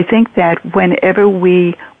I think that whenever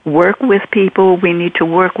we work with people, we need to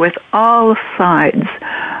work with all sides,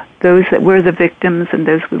 those that were the victims and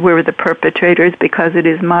those who were the perpetrators, because it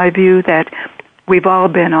is my view that we've all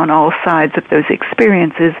been on all sides of those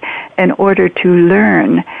experiences in order to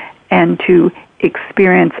learn and to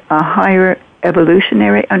experience a higher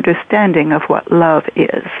evolutionary understanding of what love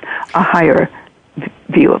is, a higher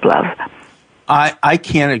view of love. I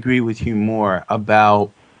can't agree with you more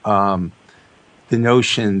about the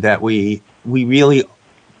notion that we really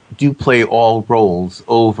do play all roles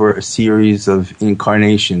over a series of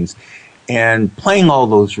incarnations, and playing all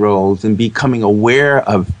those roles and becoming aware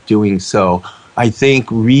of doing so, I think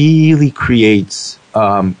really creates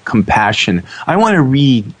compassion. I want to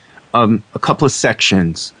read a couple of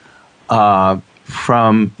sections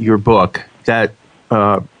from your book that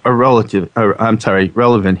are relevant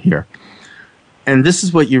here. And this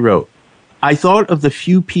is what you wrote. I thought of the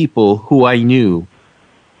few people who I knew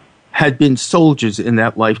had been soldiers in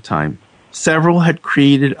that lifetime. Several had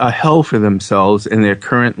created a hell for themselves in their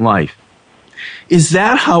current life. Is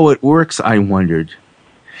that how it works, I wondered?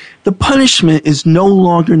 The punishment is no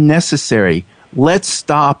longer necessary. Let's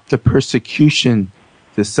stop the persecution,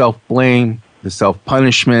 the self-blame, the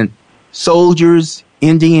self-punishment. Soldiers,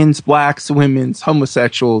 Indians, blacks, women,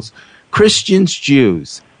 homosexuals, Christians,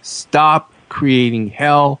 Jews, stop creating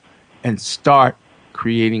hell and start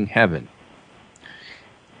creating heaven.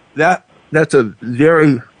 That's a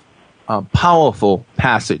very powerful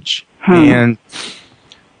passage. And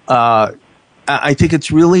I think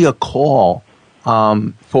it's really a call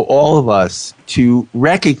for all of us to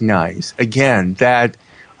recognize, again, that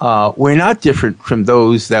we're not different from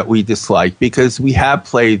those that we dislike because we have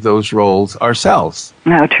played those roles ourselves.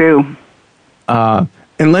 No, true. And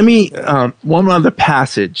let me, one other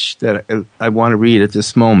passage that I want to read at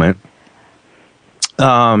this moment.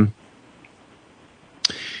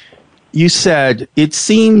 You said, it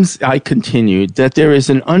seems, I continued, that there is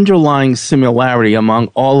an underlying similarity among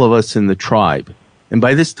all of us in the tribe. And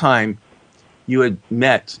by this time, you had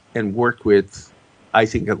met and worked with, I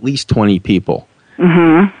think, at least 20 people.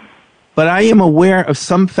 Mm-hmm. But I am aware of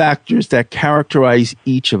some factors that characterize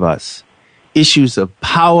each of us. Issues of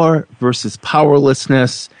power versus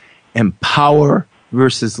powerlessness and power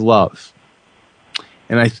versus love.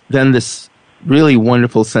 And then this really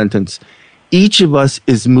wonderful sentence. Each of us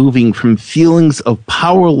is moving from feelings of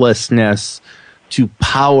powerlessness to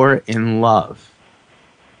power and love.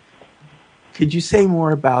 Could you say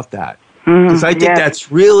more about that? Because I think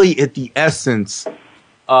that's really at the essence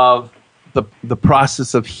of the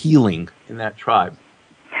process of healing in that tribe.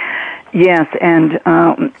 Yes, and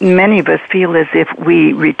many of us feel as if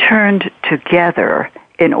we returned together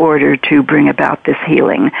in order to bring about this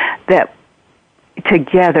healing, that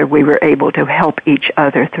together we were able to help each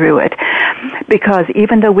other through it. Because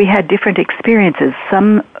even though we had different experiences,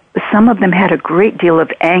 some of them had a great deal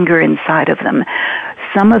of anger inside of them.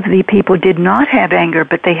 Some of the people did not have anger,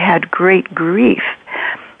 but they had great grief.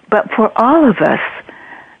 But for all of us,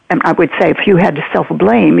 and I would say a few had to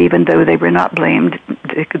self-blame, even though they were not blamed.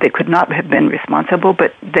 They could not have been responsible,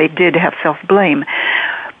 but they did have self-blame.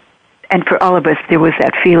 And for all of us, there was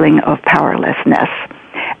that feeling of powerlessness.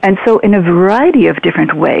 And so in a variety of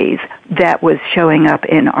different ways, that was showing up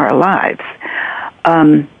in our lives.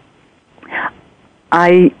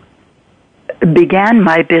 I began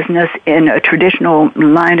my business in a traditional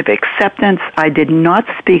line of acceptance. I did not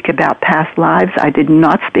speak about past lives. I did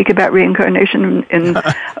not speak about reincarnation in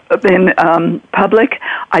public.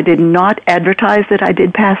 I did not advertise that I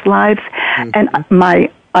did past lives. Mm-hmm. And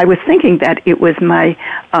I was thinking that it was my...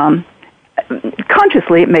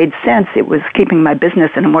 consciously, it made sense. It was keeping my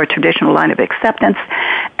business in a more traditional line of acceptance.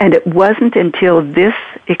 And it wasn't until this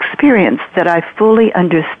experience that I fully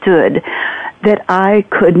understood that I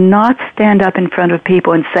could not stand up in front of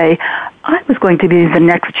people and say, I was going to be the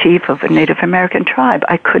next chief of a Native American tribe.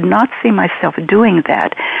 I could not see myself doing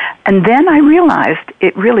that. And then I realized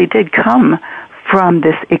it really did come from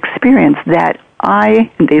this experience that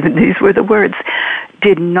I, and these were the words,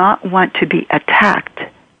 did not want to be attacked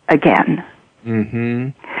again. Mm-hmm.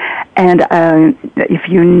 And if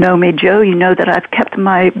you know me, Joe, you know that I've kept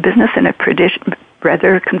my business in a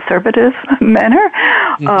rather conservative manner.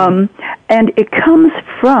 Mm-hmm. And it comes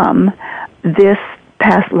from this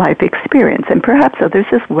past life experience, and perhaps others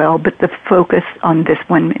as well, but the focus on this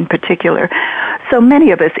one in particular. So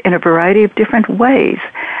many of us, in a variety of different ways,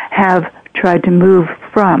 have tried to move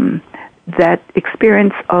from that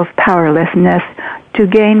experience of powerlessness to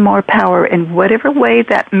gain more power in whatever way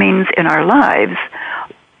that means in our lives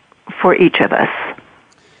for each of us.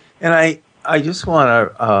 And I just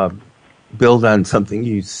want to build on something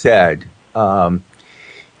you said.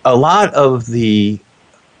 A lot of the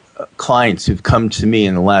clients who've come to me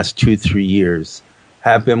in the last 2-3 years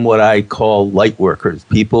have been what I call light workers,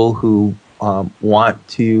 people who want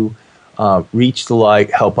to reach the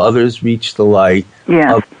light, help others reach the light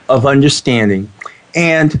of understanding.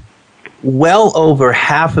 And well over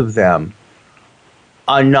half of them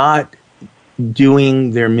are not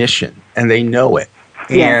doing their mission, and they know it.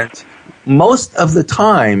 Yes. And most of the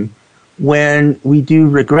time, when we do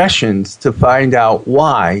regressions to find out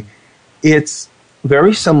why, it's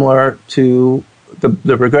very similar to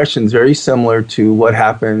the regression is very similar to what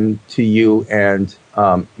happened to you and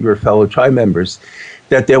your fellow tribe members,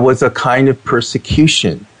 that there was a kind of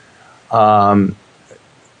persecution. Your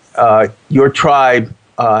tribe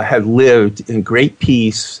had lived in great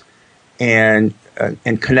peace and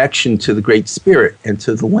connection to the Great Spirit and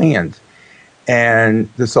to the land. And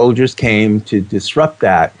the soldiers came to disrupt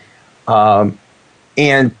that.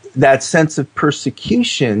 And that sense of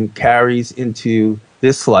persecution carries into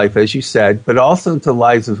this life, as you said, but also into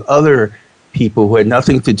lives of other people who had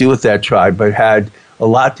nothing to do with that tribe, but had a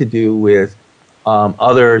lot to do with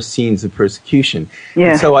other scenes of persecution.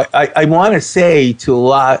 Yeah. So I want to say to a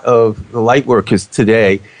lot of the light workers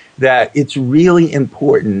today that it's really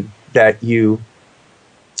important that you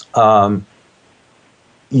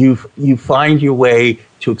find your way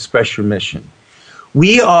to express your mission.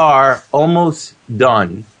 We are almost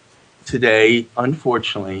done today,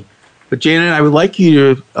 unfortunately. But Janet, I would like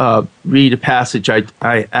you to read a passage I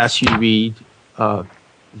asked you to read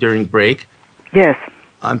during break. Yes.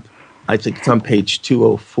 I think it's on page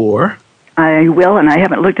 204. I will, and I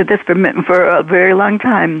haven't looked at this for a very long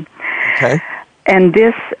time. Okay. And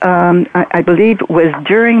this, I believe, was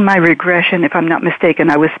during my regression, if I'm not mistaken.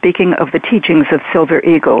 I was speaking of the teachings of Silver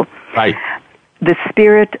Eagle. Right. The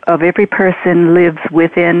spirit of every person lives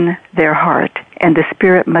within their heart, and the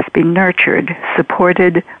spirit must be nurtured,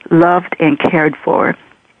 supported, loved, and cared for,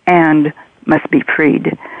 and must be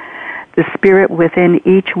freed. The spirit within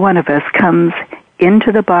each one of us comes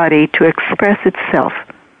into the body to express itself,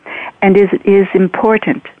 and it is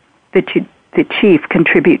important that the chief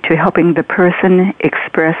contribute to helping the person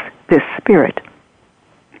express this spirit.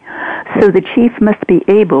 So the chief must be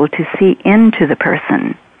able to see into the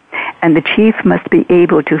person, and the chief must be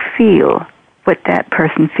able to feel what that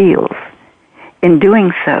person feels. In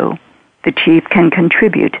doing so, the chief can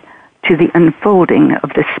contribute to the unfolding of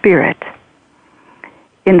the spirit.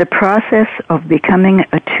 In the process of becoming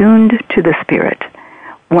attuned to the spirit,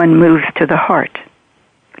 one moves to the heart.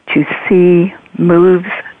 To see moves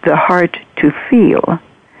the heart to feel,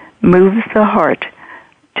 moves the heart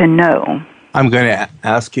to know. I'm going to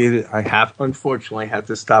ask you, unfortunately have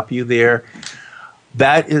to stop you there.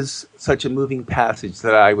 That is such a moving passage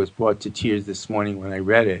that I was brought to tears this morning when I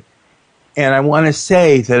read it. And I want to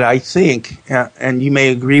say that I think, and you may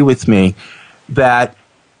agree with me, that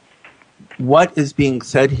what is being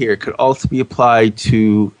said here could also be applied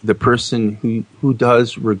to the person who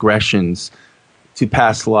does regressions to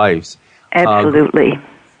past lives. Absolutely.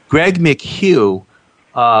 Greg McHugh,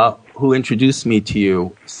 who introduced me to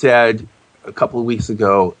you, said a couple of weeks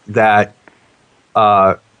ago that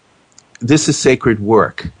this is sacred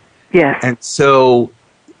work. Yes. And so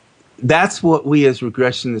that's what we as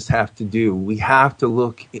regressionists have to do. We have to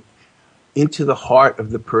look into the heart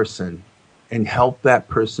of the person and help that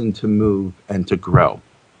person to move and to grow.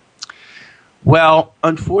 Well,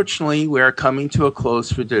 unfortunately, we're coming to a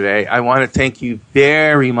close for today. I want to thank you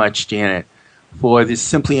very much, Janet, for this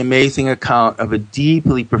simply amazing account of a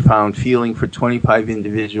deeply profound feeling for 25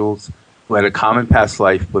 individuals who had a common past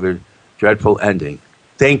life with a dreadful ending.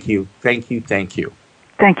 Thank you, thank you, thank you.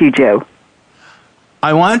 Thank you, Joe.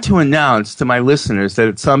 I want to announce to my listeners that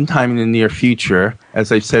at some time in the near future,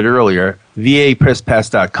 as I said earlier,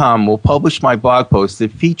 vapresspass.com will publish my blog post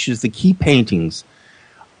that features the key paintings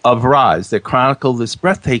of Roz that chronicle this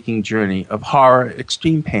breathtaking journey of horror,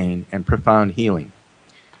 extreme pain, and profound healing.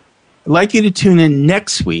 I'd like you to tune in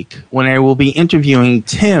next week when I will be interviewing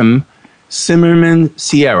Tim Zimmerman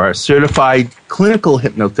Sierra, certified clinical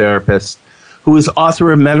hypnotherapist, who is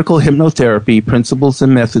author of Medical Hypnotherapy, Principles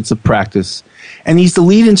and Methods of Practice, and he's the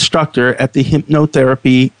lead instructor at the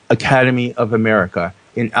Hypnotherapy Academy of America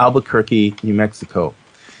in Albuquerque, New Mexico.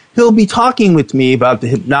 He'll be talking with me about the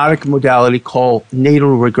hypnotic modality called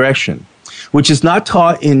natal regression, which is not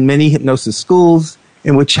taught in many hypnosis schools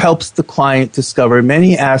and which helps the client discover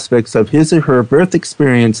many aspects of his or her birth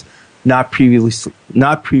experience not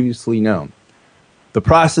previously known. The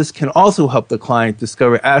process can also help the client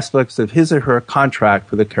discover aspects of his or her contract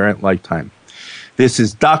for the current lifetime. This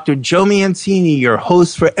is Dr. Joe Mancini, your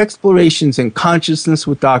host for Explorations in Consciousness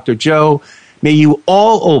with Dr. Joe. May you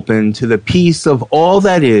all open to the peace of all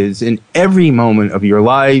that is in every moment of your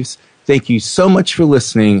lives. Thank you so much for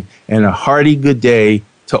listening, and a hearty good day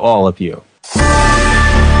to all of you.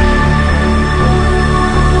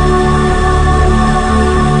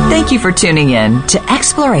 Thank you for tuning in to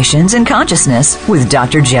Explorations in Consciousness with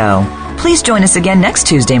Dr. Joe. Please join us again next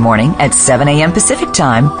Tuesday morning at 7 a.m. Pacific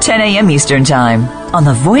Time, 10 a.m. Eastern Time on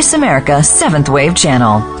the Voice America 7th Wave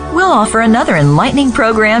channel. We'll offer another enlightening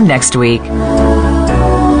program next week.